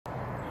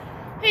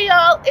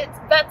it's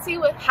Betsy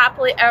with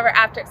Happily Ever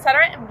After,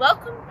 etc. and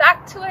welcome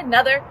back to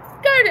another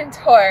garden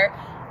tour.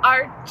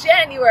 Our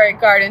January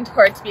garden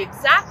tour to be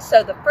exact,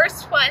 so the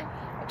first one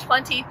of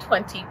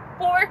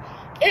 2024.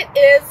 It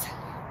is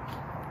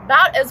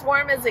about as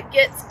warm as it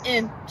gets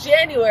in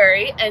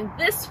January, and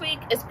this week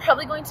is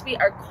probably going to be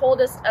our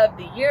coldest of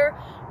the year,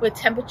 with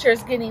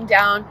temperatures getting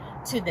down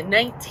to the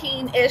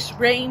 19-ish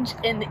range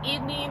in the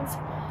evenings,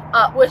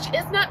 which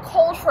is not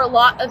cold for a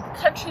lot of the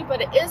country, but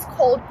it is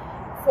cold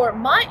for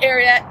my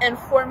area and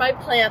for my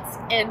plants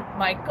in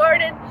my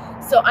garden.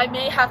 So I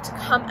may have to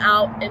come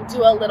out and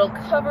do a little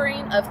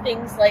covering of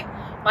things like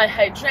my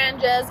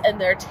hydrangeas and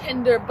their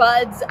tender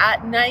buds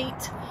at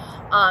night.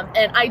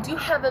 And I do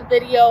have a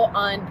video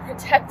on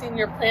protecting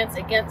your plants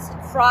against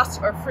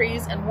frost or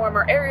freeze in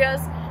warmer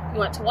areas. If you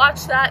want to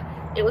watch that,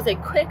 it was a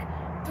quick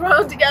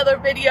thrown together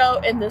video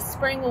in the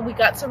spring when we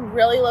got some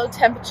really low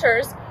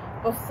temperatures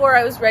before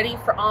I was ready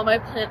for all my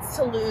plants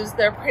to lose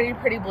their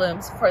pretty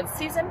blooms for the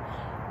season.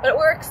 But it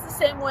works the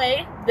same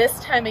way this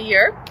time of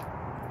year.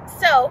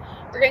 So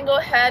we're gonna go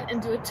ahead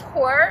and do a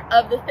tour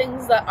of the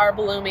things that are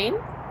blooming,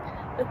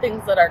 the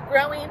things that are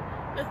growing,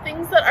 the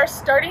things that are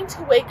starting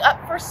to wake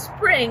up for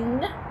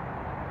spring.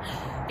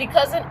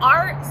 Because in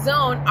our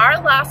zone, our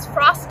last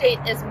frost date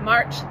is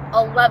March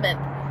 11th.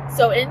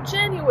 So in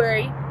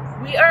January,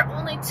 we are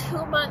only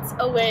 2 months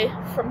away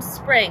from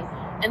spring.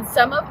 And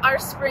some of our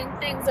spring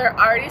things are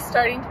already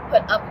starting to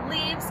put up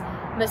leaves.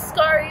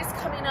 Muscari's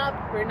coming up,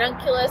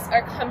 Ranunculus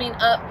are coming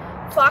up,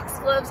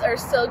 foxgloves are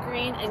still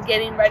green and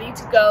getting ready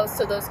to go.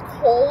 So those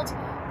cold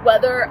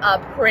weather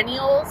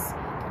perennials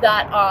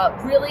that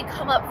really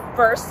come up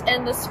first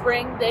in the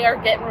spring, they are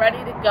getting ready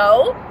to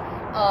go.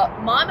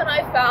 Mom and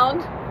I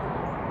found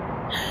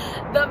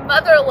the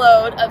mother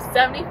load of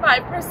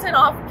 75%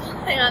 off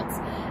plants,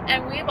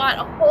 and we bought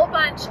a whole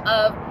bunch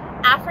of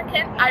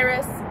African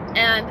iris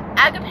and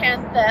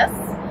agapanthus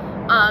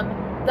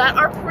that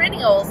are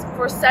perennials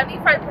for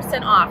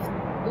 75% off.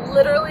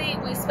 Literally,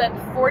 we spent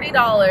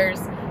 $40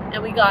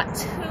 and we got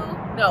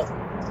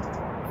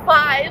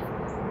five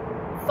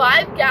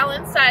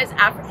gallon size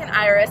African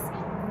iris,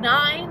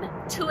 9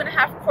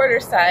 2.5 quarter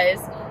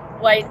size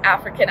white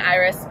African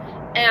iris,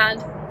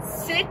 and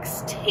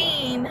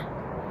 16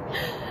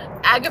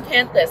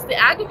 agapanthus. The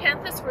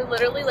agapanthus were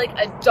literally like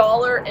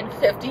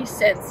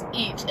 $1.50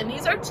 each, and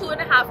these are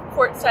 2.5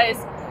 quart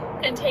size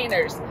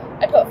containers.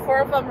 I put 4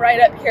 of them right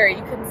up here.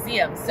 You can see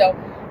them. So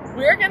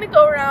we're gonna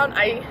go around.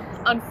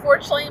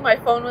 Unfortunately, my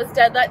phone was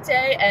dead that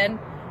day, and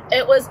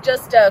it was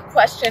just a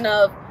question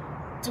of,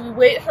 do we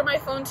wait for my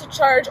phone to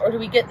charge or do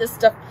we get this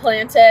stuff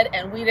planted?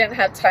 And we didn't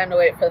have time to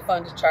wait for the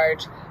phone to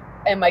charge,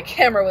 and my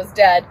camera was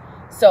dead.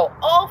 So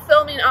all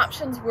filming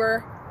options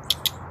were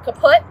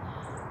kaput.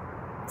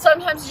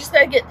 Sometimes you just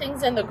gotta get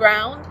things in the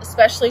ground,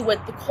 especially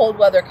with the cold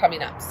weather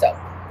coming up. So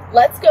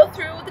let's go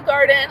through the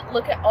garden,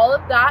 look at all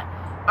of that.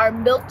 Our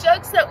milk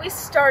jugs that we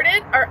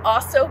started are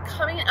also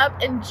coming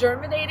up and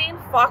germinating,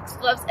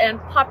 foxgloves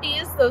and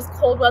poppies, those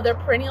cold weather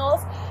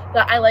perennials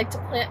that I like to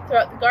plant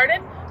throughout the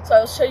garden. So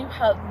I'll show you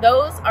how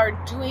those are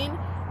doing.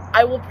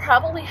 I will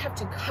probably have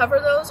to cover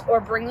those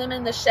or bring them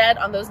in the shed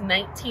on those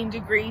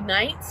 19-degree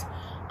nights,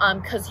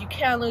 because you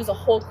can lose a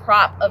whole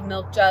crop of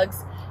milk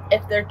jugs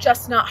if they're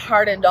just not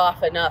hardened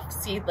off enough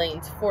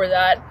seedlings for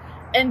that.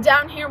 And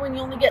down here, when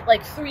you only get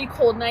like 3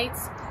 cold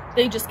nights,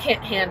 they just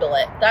can't handle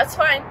it. That's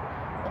fine.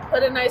 I'll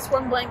put a nice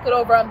warm blanket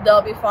over them,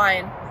 they'll be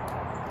fine.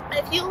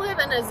 If you live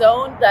in a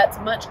zone that's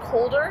much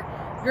colder,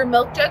 your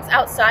milk jugs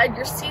outside,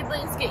 your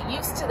seedlings get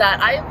used to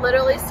that. I have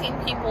literally seen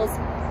people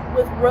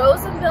with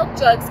rows of milk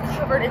jugs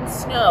covered in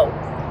snow,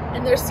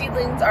 and their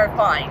seedlings are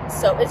fine.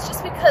 So it's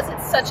just because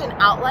it's such an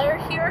outlier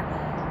here.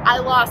 I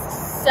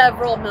lost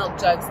several milk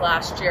jugs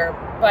last year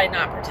by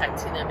not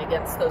protecting them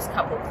against those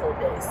couple cold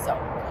days. So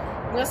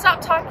I'm gonna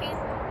stop talking.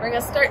 We're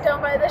gonna start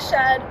down by the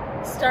shed,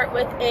 start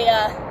with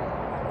a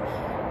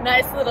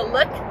nice little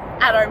look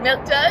at our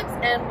milk jugs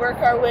and work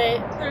our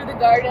way through the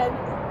garden.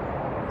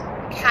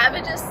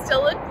 Cabbages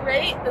still look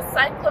great. The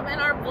cyclamen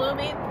are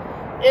blooming.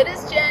 It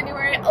is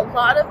January. A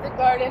lot of the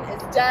garden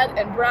is dead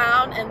and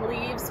brown and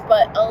leaves,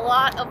 but a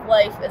lot of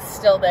life is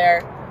still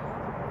there.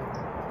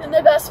 And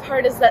the best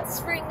part is that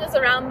spring is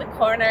around the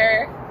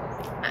corner.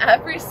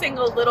 Every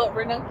single little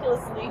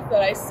ranunculus leaf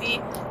that I see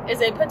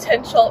is a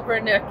potential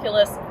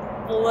ranunculus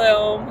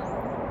bloom.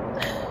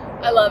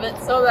 I love it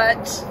so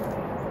much.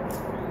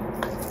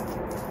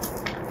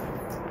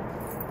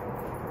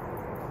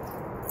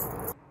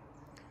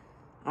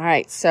 All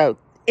right, so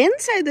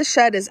inside the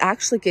shed is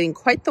actually getting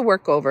quite the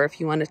workover. If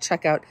you want to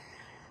check out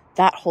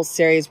that whole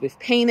series, we've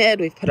painted,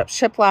 we've put up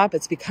shiplap,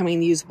 it's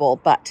becoming usable.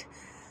 But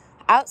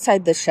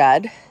outside the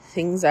shed,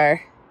 things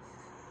are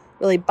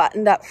really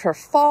buttoned up for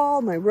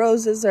fall. My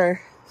roses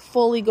are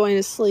fully going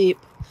to sleep.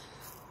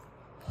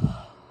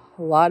 A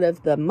lot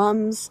of the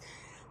mums,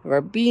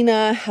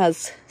 verbena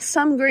has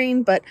some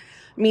green, but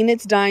I mean,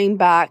 it's dying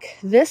back.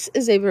 This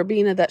is a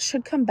verbena that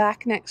should come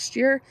back next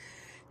year.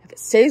 If it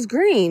stays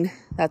green,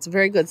 that's a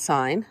very good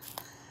sign.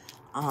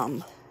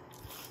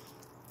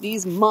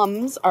 These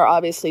mums are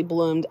obviously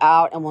bloomed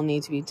out and will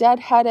need to be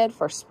deadheaded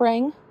for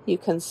spring. You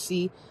can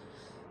see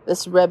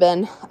this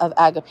ribbon of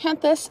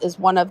agapanthus is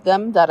one of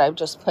them that I've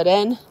just put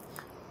in.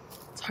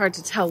 It's hard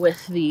to tell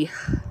with the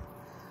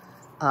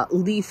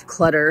leaf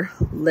clutter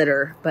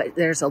litter, but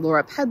there's a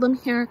Laura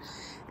Pedlum here,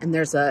 and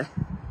there's a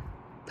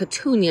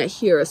petunia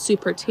here, a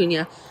super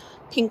petunia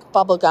pink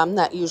bubblegum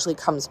that usually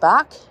comes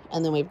back.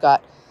 And then we've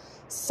got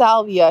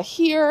salvia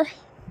here,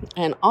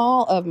 and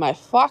all of my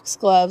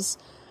foxgloves.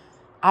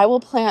 I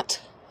will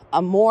plant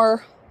a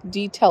more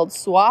detailed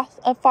swath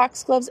of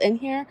foxgloves in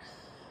here.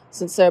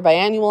 Since they're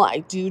biannual, I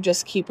do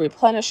just keep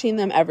replenishing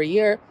them every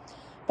year.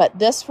 But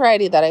this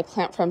variety that I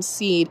plant from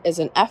seed is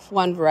an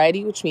F1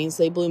 variety, which means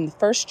they bloom the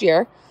first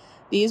year.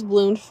 These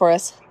bloomed for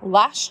us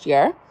last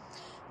year.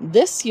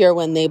 This year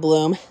when they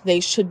bloom, they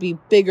should be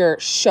bigger,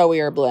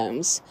 showier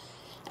blooms.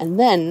 And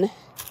then,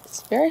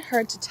 it's very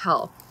hard to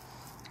tell,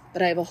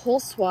 but I have a whole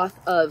swath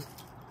of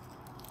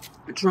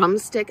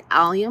drumstick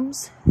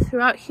alliums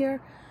throughout here.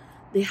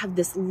 They have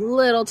this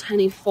little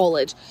tiny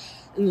foliage,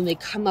 and then they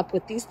come up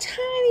with these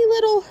tiny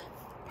little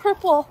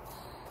purple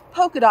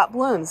polka dot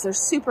blooms. They're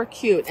super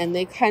cute, and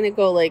they kind of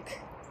go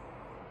like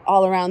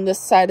all around this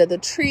side of the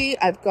tree.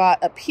 I've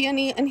got a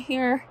peony in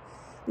here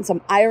and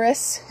some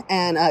iris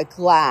and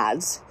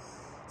glads.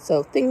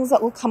 So things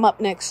that will come up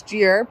next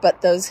year,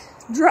 but those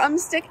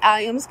drumstick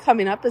alliums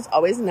coming up is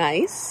always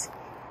nice.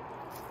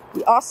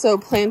 We also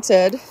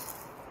planted a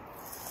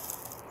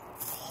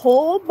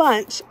whole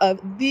bunch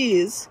of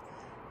these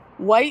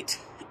white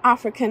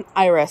African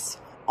iris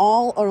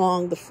all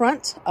along the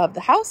front of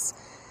the house.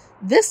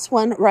 This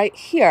one right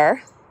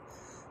here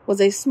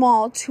was a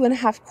small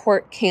 2.5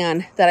 quart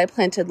can that I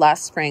planted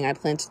last spring. I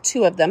planted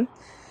 2 of them.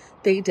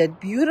 They did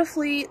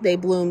beautifully. They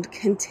bloomed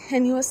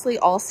continuously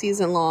all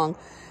season long.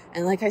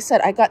 And like I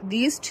said, I got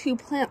these 2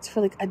 plants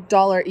for like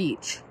 $1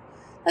 each.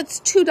 That's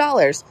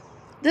 $2.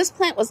 This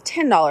plant was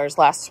 $10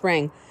 last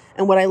spring.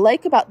 And what I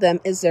like about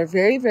them is they're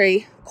very,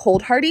 very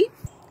cold hardy.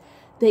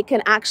 They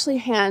can actually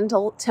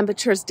handle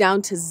temperatures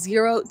down to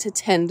 0 to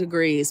 10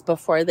 degrees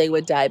before they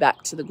would die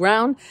back to the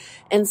ground.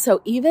 And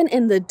so even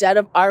in the dead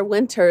of our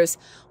winters,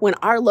 when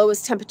our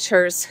lowest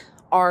temperatures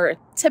are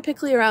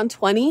typically around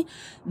 20,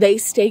 they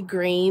stay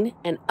green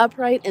and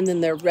upright, and then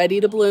they're ready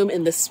to bloom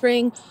in the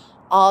spring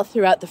all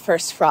throughout the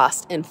first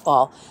frost and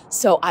fall.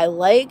 So I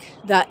like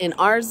that in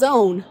our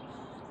zone,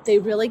 they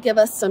really give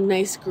us some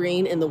nice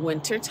green in the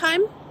winter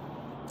time.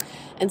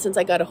 And since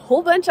I got a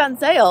whole bunch on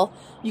sale,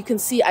 you can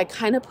see I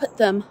kind of put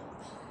them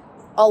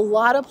a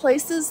lot of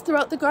places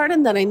throughout the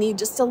garden that I need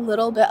just a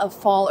little bit of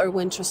fall or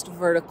winter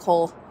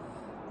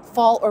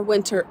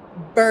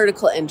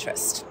vertical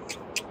interest.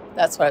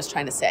 That's what I was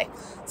trying to say.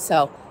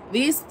 So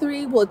these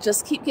 3 will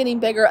just keep getting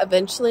bigger.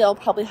 Eventually, I'll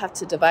probably have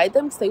to divide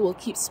them because they will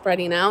keep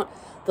spreading out.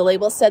 The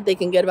label said they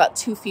can get about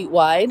 2 feet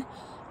wide,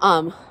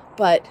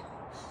 but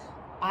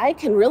I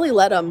can really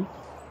let them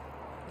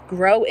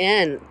grow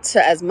in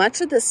to as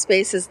much of this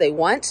space as they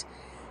want.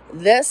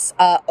 This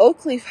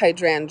oak leaf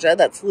hydrangea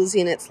that's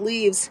losing its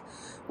leaves,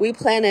 we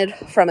planted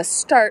from a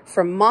start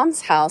from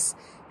Mom's house,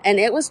 and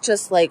it was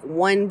just like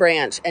 1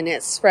 branch, and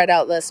it spread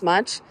out this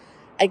much.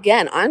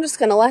 Again, I'm just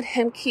going to let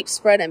him keep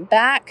spreading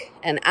back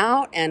and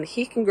out, and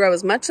he can grow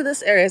as much of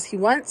this area as he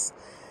wants.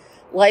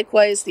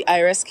 Likewise, the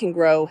iris can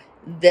grow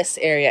this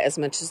area as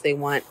much as they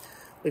want.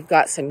 We've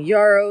got some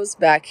yarrows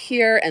back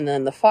here, and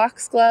then the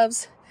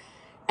foxgloves.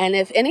 And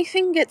if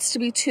anything gets to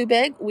be too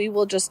big, we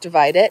will just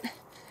divide it,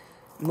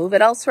 move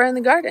it elsewhere in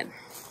the garden.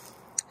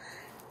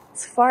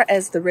 As far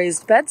as the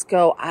raised beds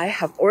go, I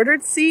have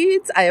ordered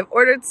seeds. I have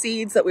ordered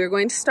seeds that we're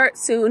going to start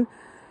soon.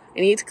 I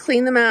need to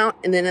clean them out,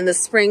 and then in the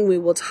spring we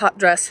will top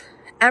dress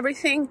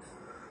everything.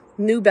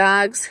 New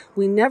bags.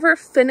 We never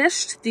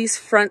finished these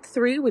front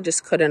 3. We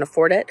just couldn't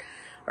afford it,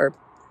 or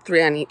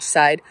 3 on each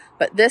side.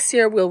 But this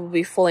year we'll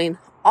be filling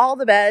all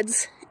the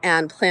beds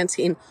and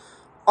planting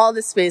all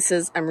the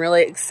spaces. I'm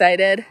really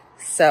excited.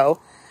 So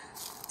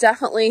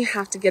definitely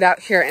have to get out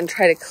here and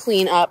try to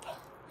clean up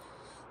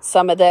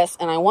some of this.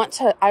 And I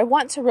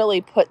want to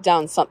really put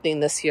down something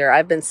this year.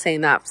 I've been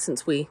saying that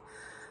since we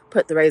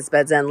put the raised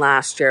beds in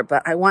last year,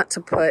 but I want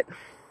to put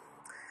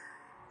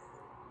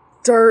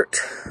dirt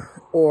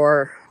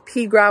or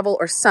pea gravel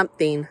or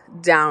something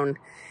down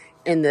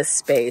in this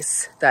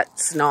space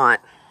that's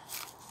not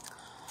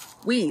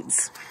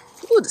weeds.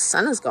 Ooh, the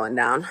sun is going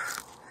down.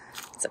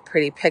 It's a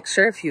pretty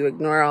picture if you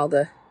ignore all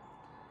the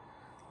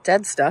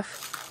dead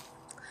stuff.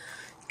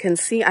 You can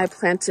see I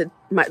planted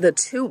the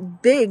 2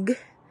 big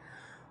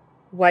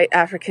white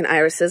African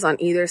irises on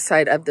either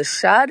side of the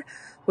shed,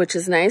 which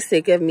is nice.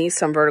 They give me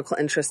some vertical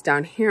interest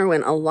down here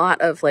when a lot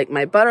of like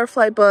my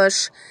butterfly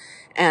bush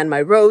and my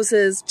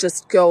roses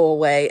just go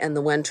away in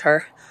the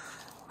winter.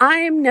 I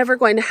am never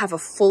going to have a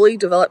fully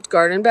developed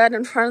garden bed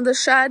in front of the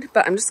shed,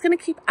 but I'm just going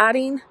to keep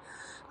adding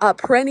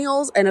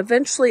perennials, and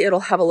eventually it'll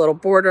have a little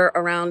border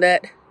around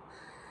it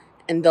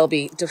and there'll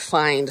be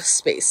defined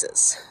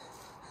spaces.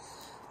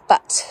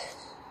 But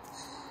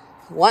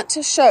I want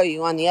to show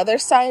you on the other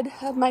side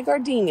of my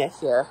gardenia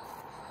here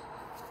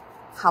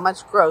how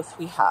much growth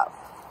we have.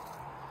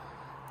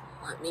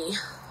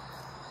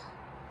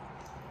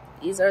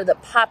 These are the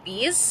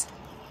poppies.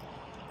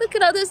 Look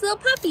at all those little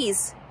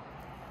puppies.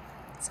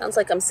 Sounds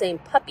like I'm saying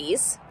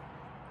puppies.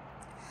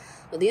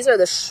 Well, these are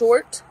the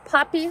short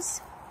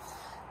poppies.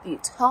 The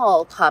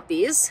tall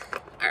poppies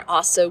are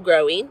also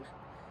growing.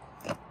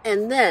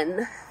 And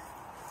then,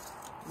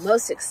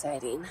 most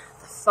exciting,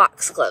 the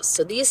foxgloves.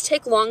 So these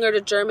take longer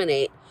to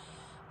germinate,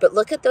 but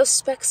look at those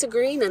specks of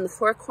green in the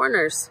four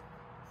corners.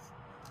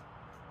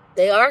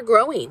 They are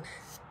growing.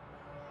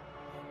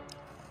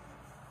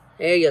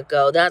 There you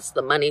go, that's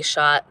the money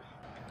shot.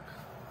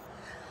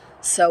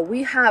 So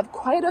we have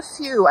quite a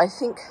few, I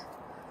think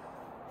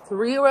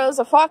 3 rows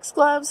of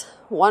foxgloves,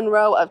 1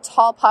 row of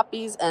tall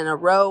poppies, and a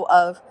row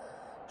of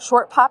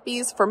short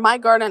poppies for my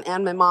garden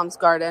and my mom's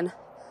garden.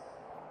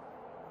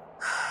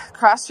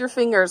 Cross your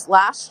fingers.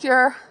 Last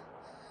year,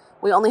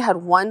 we only had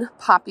 1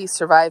 poppy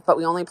survive, but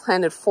we only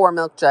planted 4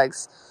 milk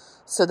jugs.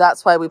 So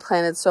that's why we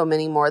planted so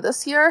many more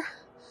this year.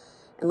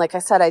 And like I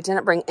said, I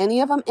didn't bring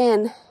any of them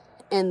in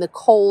the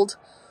cold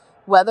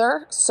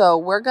weather. So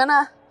we're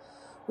gonna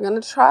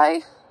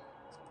try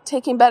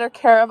taking better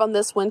care of them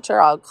this winter.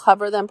 I'll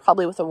cover them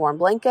probably with a warm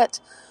blanket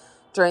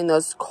during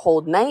those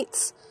cold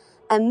nights.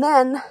 And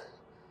then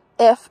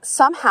if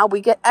somehow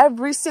we get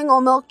every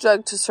single milk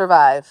jug to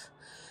survive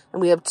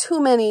and we have too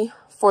many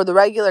for the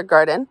regular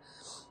garden,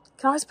 you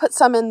can always put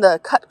some in the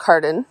cut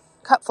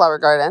flower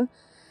garden.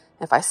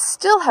 If I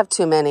still have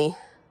too many,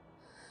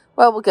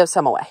 well, we'll give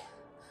some away.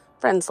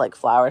 Friends like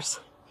flowers.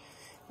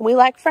 We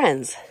like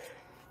friends.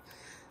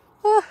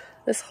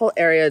 This whole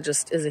area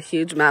just is a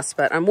huge mess,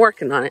 but I'm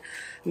working on it.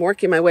 I'm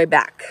working my way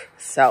back.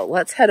 So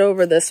let's head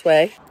over this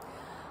way.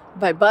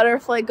 My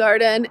butterfly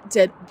garden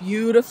did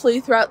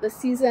beautifully throughout the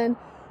season.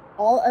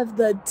 All of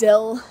the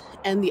dill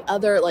and the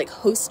other like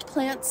host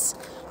plants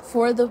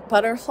for the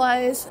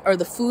butterflies, or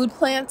the food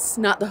plants,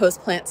 not the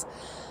host plants,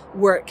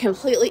 were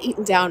completely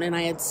eaten down, and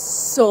I had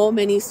so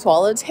many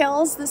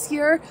swallowtails this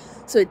year.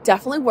 So it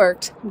definitely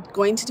worked. I'm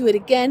going to do it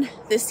again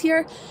this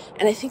year,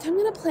 and I think I'm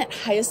going to plant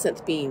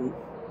hyacinth bean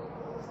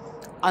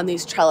on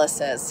these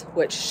trellises,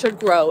 which should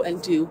grow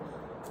and do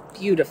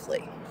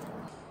beautifully.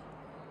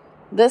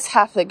 This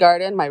half of the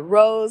garden, my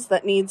rose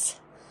that needs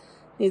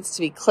to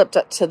be clipped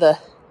up to the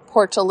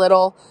porch a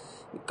little.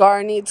 My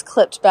gar needs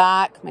clipped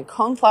back. My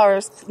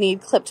coneflowers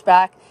need clipped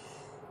back.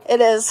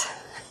 It is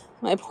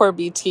my poor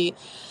BT.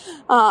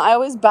 I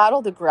always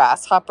battle the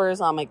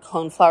grasshoppers on my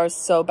coneflowers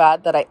so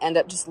bad that I end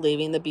up just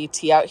leaving the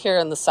BT out here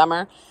in the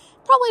summer.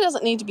 Probably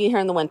doesn't need to be here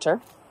in the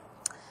winter.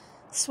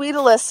 Sweet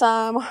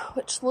alyssum,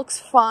 which looks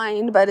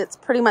fine, but it's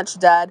pretty much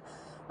dead,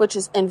 which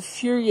is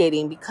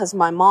infuriating because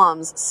my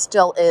mom's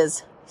still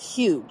is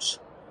huge.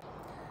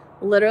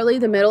 Literally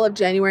the middle of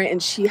January,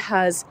 and she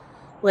has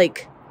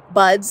like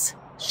buds.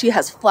 She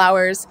has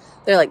flowers.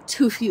 They're like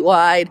 2 feet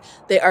wide.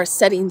 They are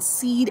setting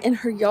seed in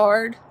her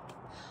yard.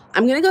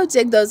 I'm gonna go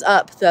dig those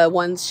up. The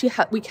ones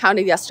we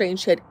counted yesterday, and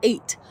she had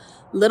 8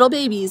 little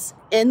babies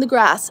in the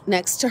grass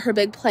next to her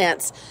big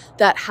plants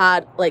that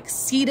had like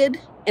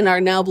seeded and are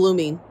now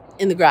blooming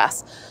in the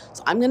grass.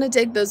 So I'm gonna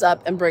dig those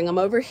up and bring them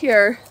over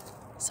here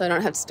so I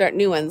don't have to start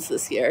new ones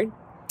this year.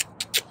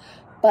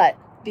 But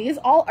these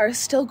all are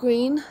still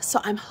green, so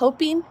I'm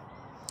hoping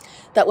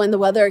that when the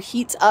weather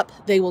heats up,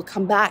 they will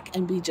come back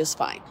and be just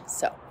fine.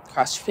 So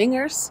cross your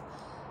fingers,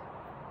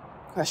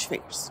 cross your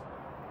fingers.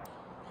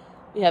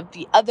 We have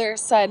the other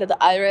side of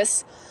the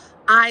iris.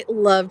 I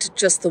loved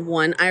just the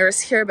one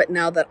iris here, but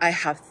now that I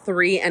have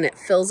 3 and it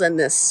fills in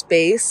this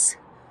space,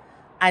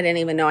 I didn't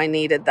even know I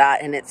needed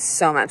that, and it's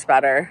so much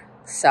better.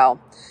 So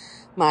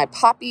my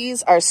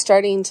poppies are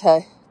starting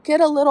to get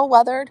a little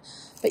weathered,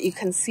 but you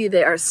can see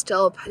they are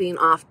still putting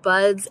off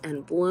buds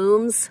and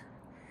blooms.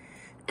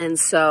 And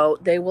so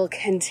they will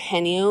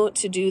continue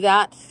to do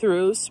that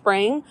through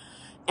spring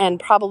and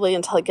probably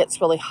until it gets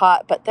really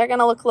hot, but they're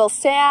gonna look a little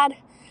sad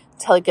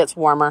until it gets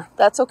warmer.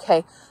 That's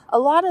okay. A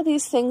lot of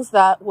these things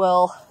that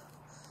will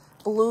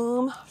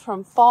bloom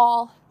from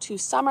fall to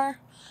summer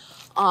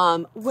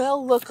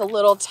will look a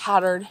little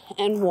tattered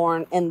and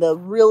worn in the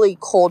really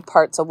cold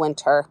parts of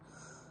winter.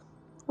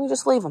 We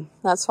just leave them.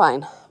 That's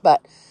fine.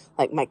 But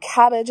like my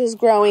cabbage is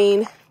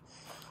growing.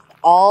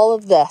 All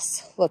of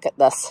this. Look at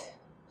this.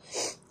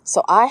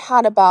 So I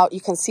had about,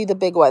 you can see the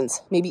big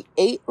ones, maybe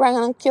 8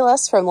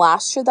 ranunculus from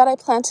last year that I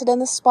planted in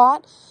this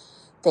spot.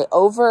 They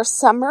over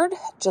summered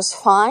just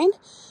fine,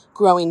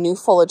 growing new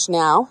foliage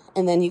now.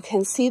 And then you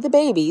can see the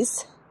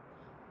babies.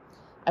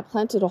 I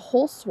planted a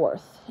whole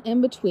swath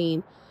in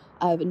between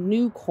of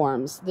new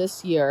corms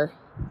this year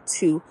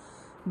to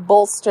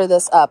bolster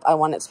this up. I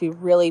want it to be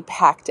really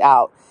packed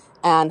out.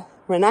 And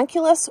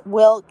ranunculus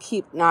will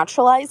keep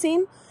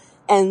naturalizing.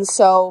 And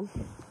so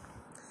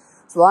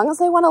as long as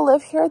they want to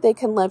live here, they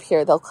can live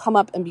here. They'll come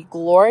up and be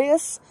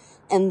glorious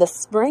in the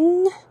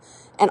spring.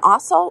 And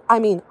also,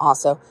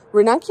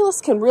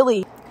 ranunculus can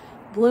really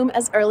bloom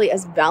as early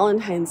as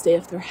Valentine's Day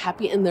if they're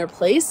happy in their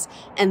place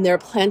and they're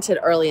planted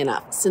early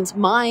enough. Since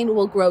mine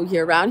will grow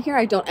year round here,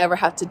 I don't ever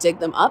have to dig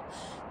them up.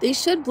 They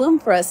should bloom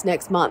for us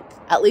next month,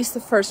 at least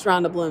the first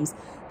round of blooms.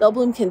 they'll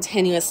bloom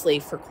continuously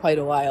for quite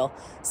a while.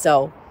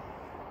 So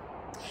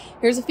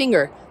here's a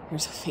finger.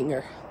 Here's a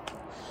finger.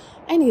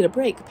 I need a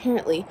break,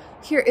 apparently.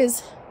 Here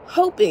is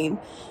hoping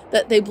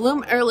that they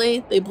bloom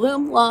early, they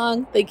bloom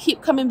long, they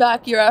keep coming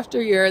back year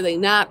after year, they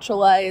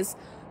naturalize.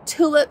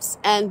 Tulips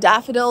and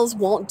daffodils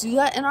won't do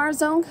that in our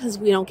zone because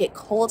we don't get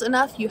cold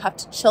enough. You have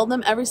to chill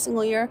them every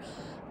single year.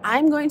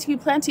 I'm going to be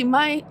planting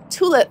my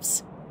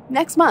tulips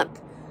next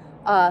month.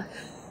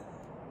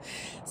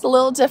 It's a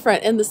little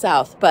different in the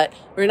south, but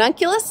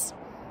Ranunculus,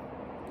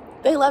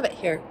 they love it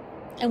here,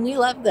 and we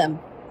love them.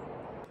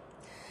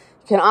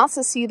 You can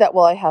also see that,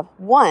 well, I have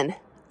 1,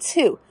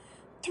 2,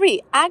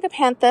 3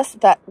 agapanthus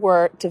that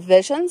were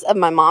divisions of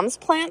my mom's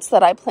plants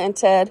that I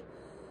planted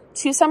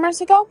 2 summers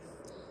ago.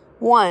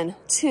 1,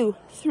 2,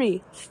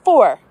 3,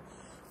 4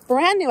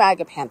 brand new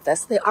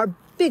agapanthus. They are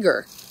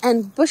bigger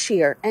and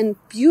bushier and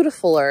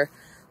beautifuler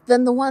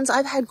than the ones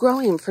I've had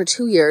growing for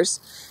 2 years.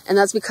 And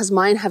that's because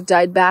mine have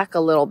died back a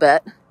little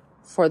bit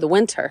for the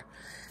winter.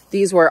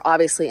 These were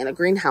obviously in a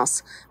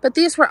greenhouse, but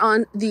these were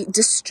on the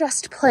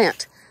distressed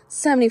plant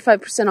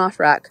 75% off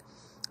rack.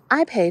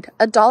 I paid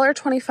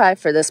 $1.25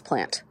 for this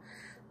plant.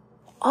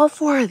 All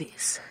 4 of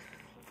these.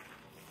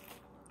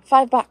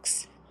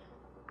 $5.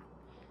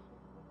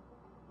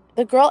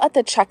 The girl at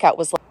the checkout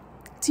was like,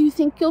 do you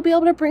think you'll be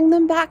able to bring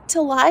them back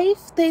to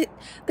life?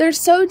 They're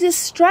so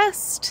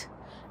distressed.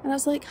 And I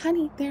was like,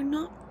 honey, they're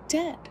not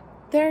dead.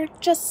 They're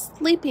just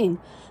sleeping.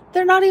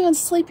 They're not even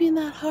sleeping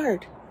that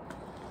hard.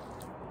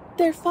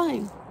 They're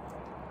fine.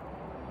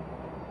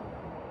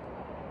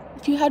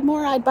 If you had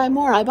more, I'd buy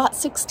more. I bought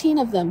 16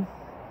 of them.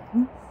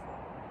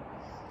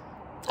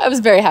 I was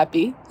very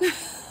happy.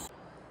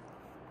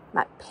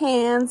 My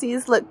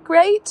pansies look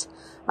great.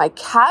 My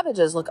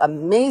cabbages look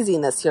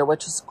amazing this year,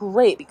 which is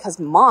great because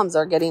moms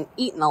are getting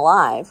eaten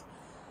alive.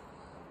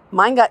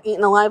 Mine got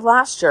eaten alive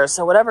last year,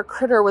 so whatever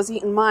critter was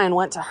eating mine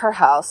went to her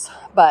house.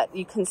 But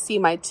you can see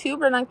my 2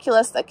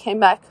 Ranunculus that came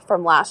back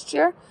from last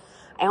year.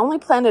 I only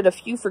planted a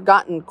few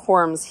forgotten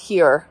corms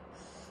here.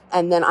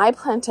 And then I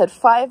planted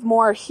 5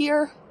 more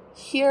here,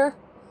 here,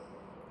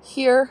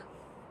 here,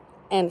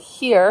 and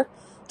here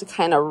to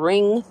kind of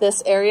ring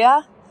this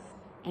area.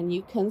 And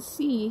you can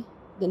see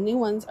the new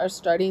ones are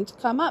starting to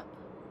come up.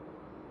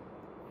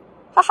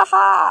 Ha ha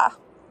ha!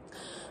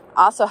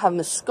 Also have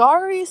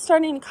muscari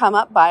starting to come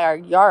up by our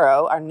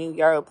yarrow, our new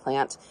yarrow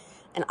plant.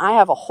 And I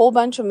have a whole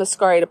bunch of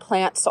muscari to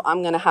plant, so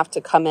I'm going to have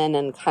to come in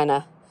and kind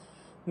of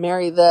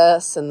marry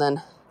this and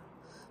then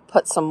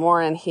put some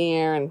more in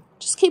here and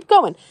just keep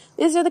going.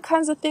 These are the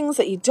kinds of things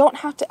that you don't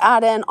have to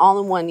add in all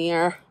in 1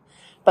 year.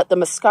 But the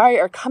muscari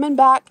are coming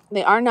back.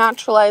 They are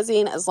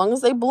naturalizing. As long as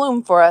they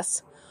bloom for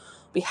us,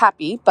 we'll be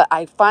happy. But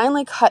I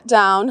finally cut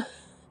down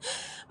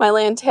my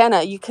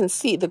lantana. You can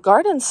see the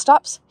garden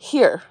stops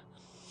here.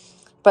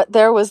 But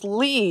there was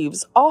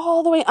leaves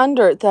all the way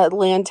under the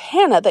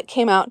lantana that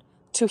came out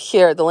to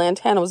here. The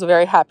lantana was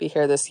very happy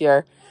here this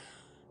year.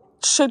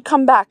 Should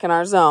come back in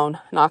our zone,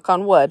 knock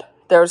on wood.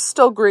 There's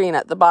still green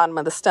at the bottom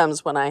of the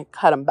stems when I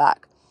cut them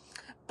back.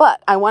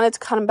 But I wanted to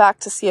cut them back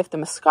to see if the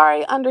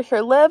muscari under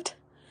here lived.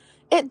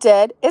 It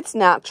did. It's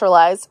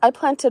naturalized. I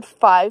planted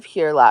 5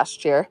 here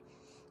last year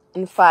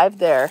and 5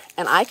 there.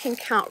 And I can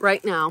count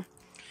right now.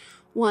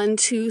 1,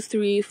 2,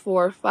 3,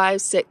 4,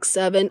 5, 6,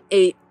 7,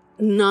 8,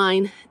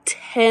 9,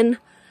 10,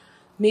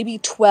 maybe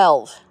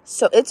 12.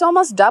 So it's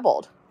almost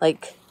doubled.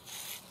 Like,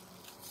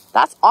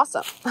 that's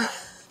awesome.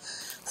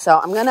 So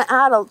I'm going to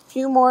add a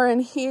few more in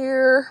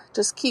here.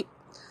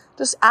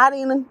 Just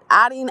adding and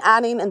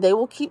adding, and they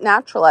will keep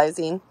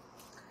naturalizing.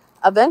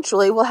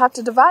 Eventually, we'll have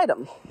to divide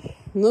them,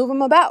 move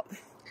them about.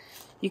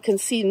 You can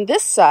see in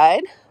this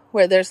side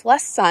where there's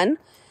less sun,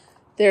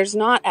 there's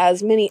not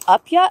as many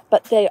up yet,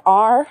 but they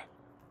are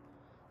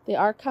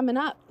coming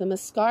up. The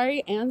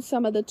muscari and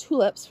some of the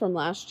tulips from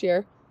last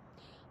year.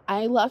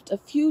 I left a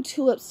few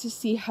tulips to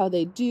see how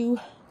they do.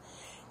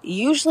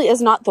 Usually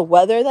is not the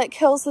weather that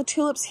kills the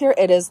tulips here.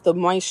 It is the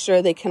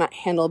moisture. They cannot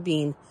handle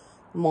being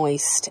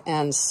moist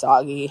and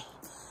soggy.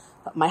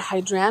 But my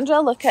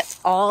hydrangea, look at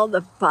all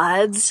the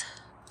buds.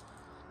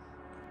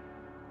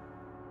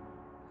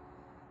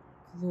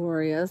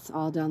 Glorious,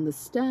 all down the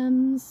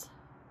stems.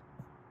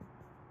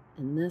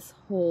 And this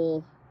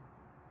whole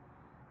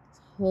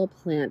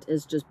plant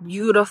is just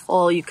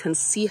beautiful. You can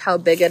see how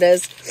big it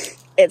is.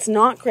 It's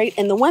not great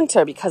in the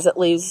winter because it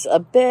leaves a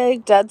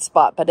big dead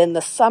spot, but in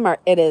the summer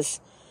it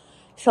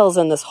fills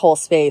in this whole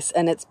space,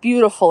 and it's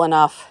beautiful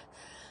enough.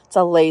 It's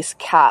a lace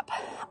cap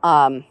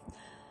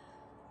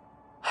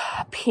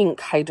pink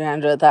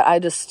hydrangea that I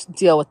just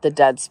deal with the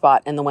dead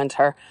spot in the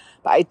winter.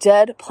 But I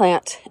did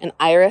plant an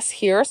iris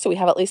here, so we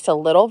have at least a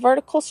little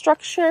vertical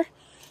structure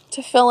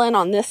to fill in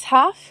on this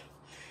half,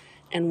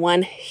 and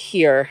one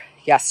here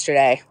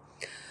yesterday.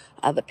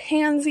 The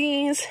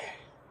pansies,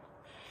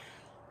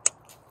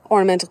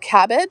 ornamental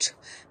cabbage.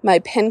 My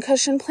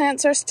pincushion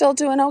plants are still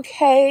doing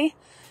okay.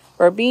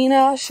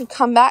 Verbena should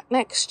come back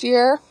next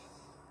year.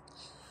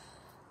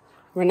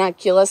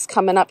 Ranunculus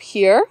coming up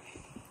here.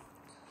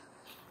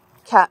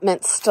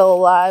 Catmint's still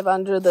alive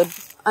under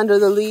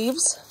the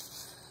leaves.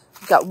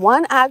 We've got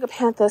one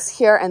agapanthus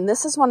here, and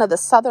this is one of the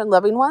southern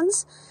living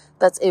ones.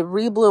 That's a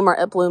rebloomer.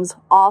 It blooms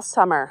all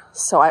summer.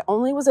 So I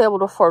only was able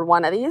to afford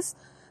one of these.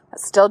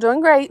 It's still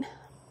doing great. You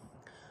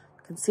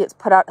can see it's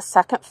put out a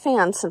second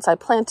fan since I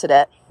planted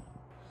it.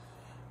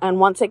 And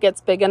once it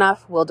gets big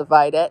enough, we'll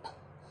divide it.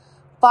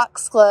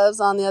 Foxgloves,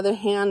 on the other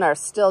hand, are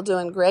still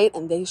doing great,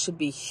 and they should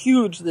be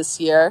huge this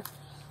year.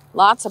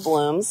 Lots of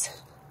blooms.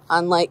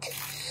 Unlike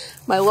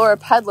my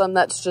loropetalum,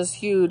 that's just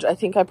huge. I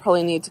think I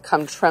probably need to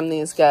come trim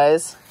these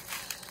guys.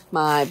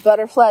 My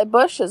butterfly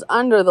bush is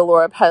under the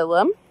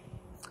loropetalum.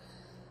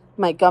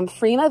 My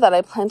gomphrena that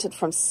I planted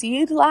from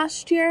seed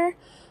last year,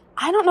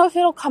 I don't know if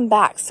it'll come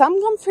back. Some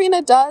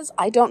gomphrena does.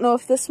 I don't know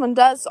if this one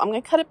does, so I'm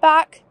going to cut it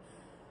back.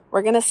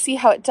 We're going to see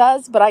how it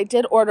does, but I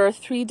did order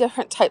 3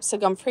 different types of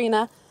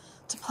gomphrena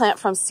to plant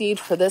from seed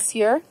for this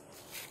year.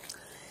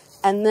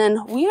 And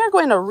then we are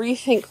going to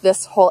rethink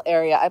this whole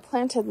area. I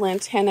planted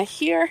lantana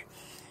here,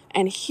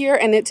 and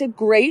it did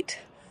great.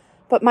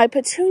 But my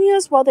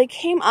petunias, while they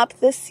came up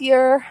this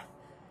year,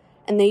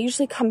 and they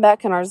usually come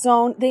back in our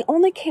zone, they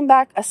only came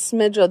back a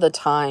smidge of the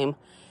time.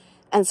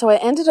 And so it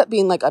ended up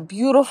being like a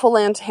beautiful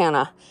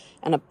lantana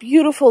and a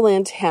beautiful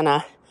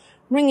lantana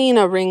ringing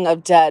a ring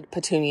of dead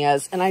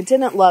petunias. And I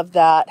didn't love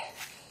that.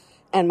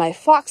 And my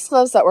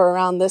foxgloves that were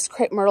around this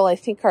crepe myrtle, I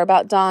think are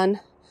about done.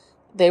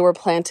 They were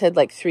planted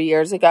like 3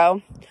 years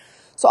ago.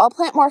 So I'll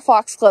plant more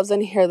foxgloves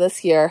in here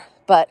this year.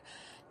 But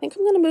I think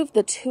I'm going to move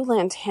the 2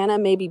 lantana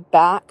maybe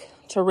back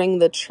to ring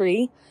the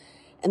tree.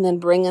 And then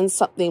bring in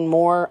something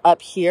more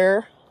up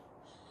here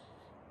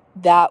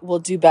that will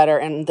do better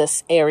in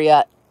this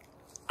area.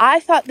 I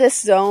thought this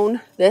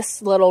zone,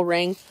 this little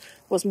ring,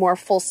 was more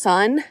full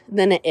sun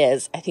than it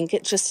is. I think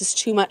it just is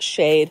too much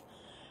shade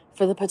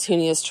for the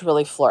petunias to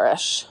really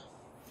flourish.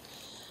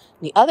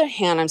 On the other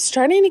hand, I'm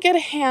starting to get a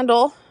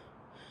handle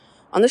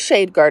on the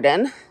shade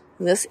garden.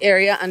 In this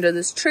area under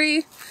this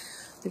tree,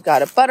 we've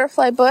got a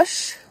butterfly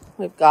bush.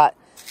 We've got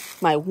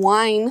my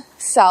wine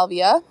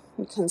salvia.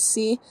 You can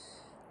see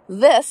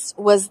this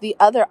was the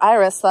other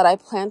iris that I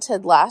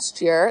planted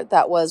last year.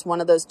 That was one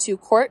of those 2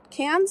 quart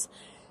cans.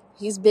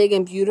 He's big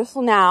and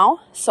beautiful now.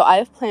 So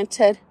I've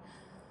planted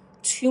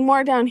 2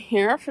 more down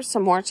here for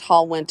some more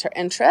tall winter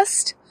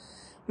interest.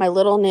 My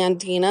little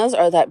nandinas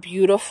are that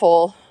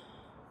beautiful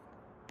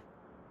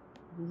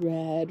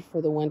red for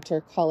the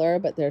winter color,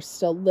 but they're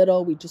still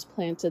little. We just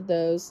planted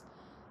those.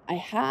 I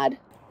had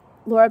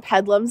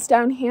loropetalums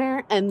down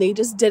here, and they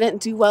just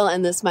didn't do well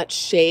in this much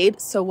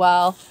shade. So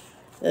while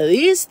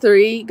these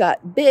 3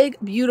 got big,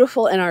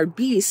 beautiful, and are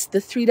beasts, the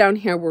 3 down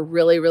here were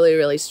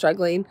really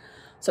struggling.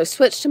 So I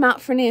switched them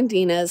out for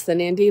nandinas. The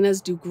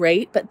nandinas do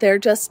great, but they're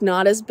just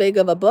not as big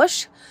of a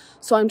bush.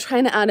 So I'm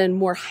trying to add in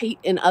more height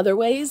in other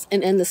ways.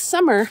 And in the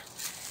summer,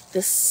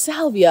 the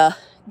salvia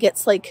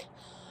gets like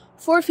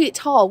 4 feet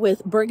tall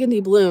with burgundy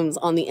blooms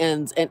on the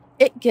ends. And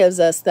it gives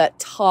us that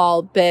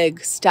tall,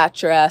 big,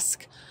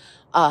 statuesque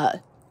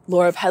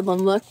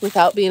loropetalum look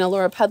without being a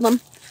loropetalum.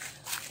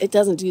 It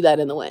doesn't do that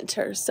in the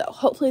winter. So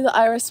hopefully the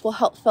iris will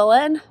help fill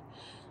in.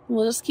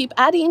 We'll just keep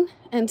adding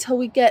until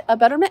we get a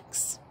better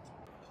mix.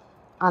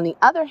 On the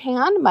other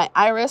hand, my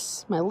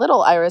iris, my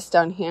little iris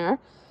down here,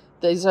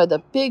 these are the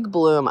big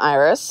bloom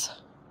iris,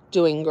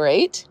 doing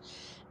great.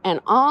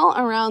 And all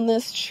around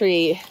this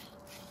tree,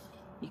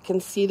 you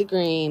can see the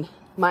green.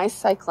 My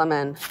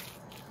cyclamen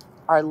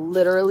are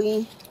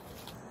literally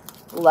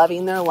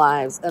loving their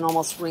lives and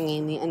almost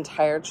ringing the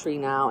entire tree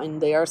now. And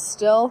they are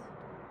still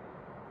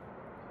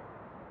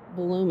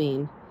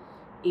blooming,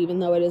 even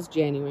though it is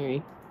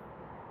January.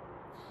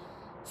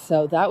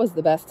 So that was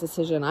the best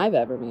decision I've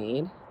ever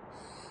made.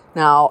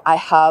 Now I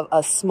have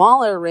a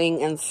smaller ring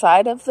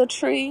inside of the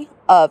tree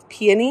of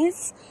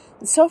peonies.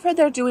 And so far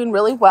they're doing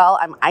really well.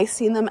 I'm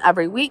icing them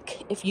every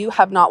week. If you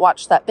have not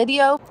watched that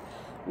video,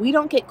 we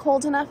don't get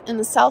cold enough in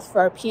the south for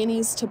our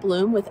peonies to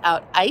bloom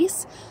without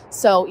ice.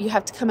 So you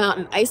have to come out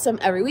and ice them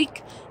every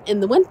week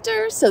in the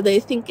winter so they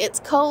think it's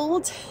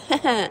cold.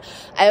 I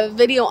have a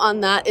video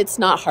on that. It's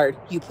not hard.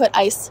 You put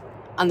ice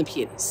on the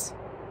peonies.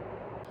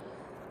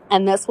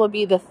 And this will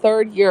be the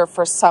 3rd year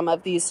for some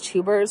of these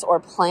tubers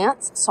or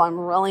plants. So I'm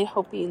really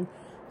hoping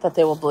that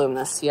they will bloom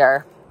this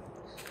year.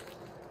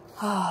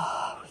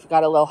 We've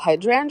got a little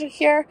hydrangea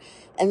here.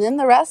 And then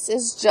the rest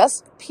is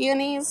just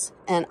peonies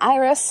and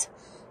iris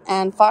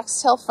and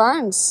foxtail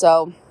ferns.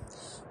 So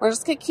we're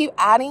just going to keep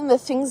adding the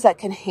things that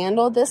can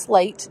handle this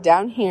light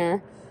down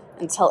here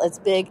until it's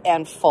big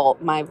and full.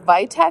 My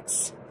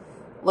Vitex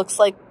looks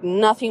like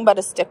nothing but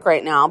a stick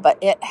right now, but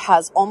it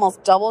has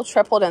almost double,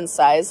 tripled in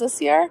size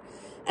this year.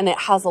 And it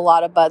has a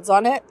lot of buds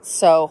on it.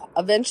 So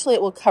eventually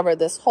it will cover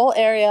this whole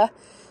area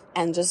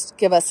and just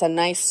give us a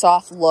nice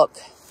soft look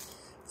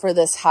for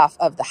this half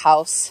of the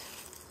house.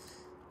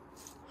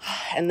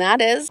 And that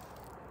is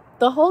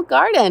the whole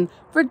garden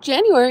for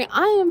January.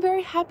 I am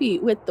very happy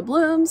with the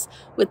blooms,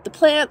 with the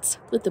plants,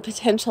 with the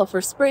potential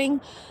for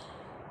spring.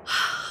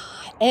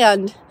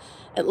 And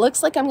it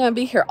looks like I'm going to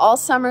be here all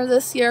summer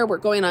this year. We're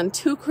going on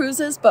 2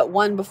 cruises, but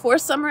one before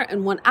summer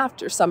and one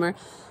after summer.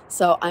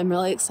 So I'm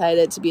really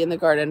excited to be in the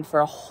garden for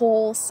a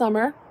whole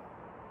summer.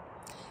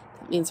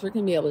 means we're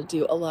going to be able to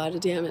do a lot of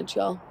damage,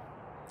 y'all.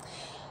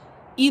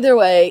 Either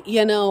way,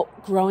 you know,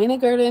 growing a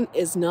garden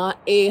is not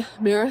a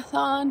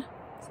marathon.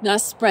 It's not a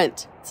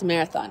sprint. It's a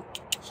marathon.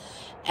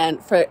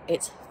 And for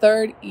its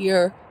 3rd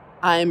year,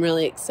 I'm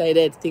really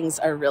excited. Things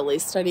are really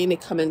starting to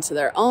come into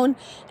their own.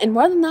 And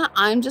more than that,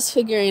 I'm just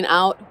figuring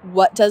out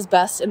what does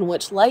best in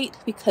which light,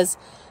 because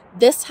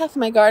this half of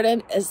my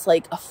garden is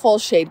like a full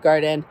shade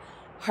garden,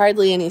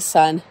 hardly any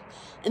sun.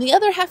 And the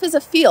other half is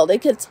a field.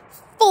 It gets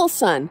full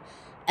sun,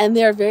 and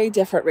they're very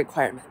different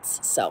requirements.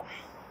 So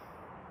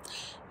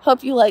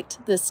hope you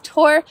liked this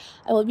tour.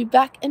 I will be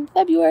back in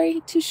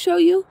February to show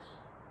you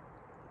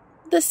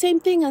the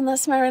same thing,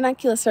 unless my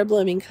ranunculus are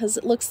blooming, because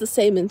it looks the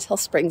same until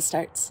spring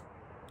starts.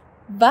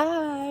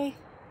 Bye.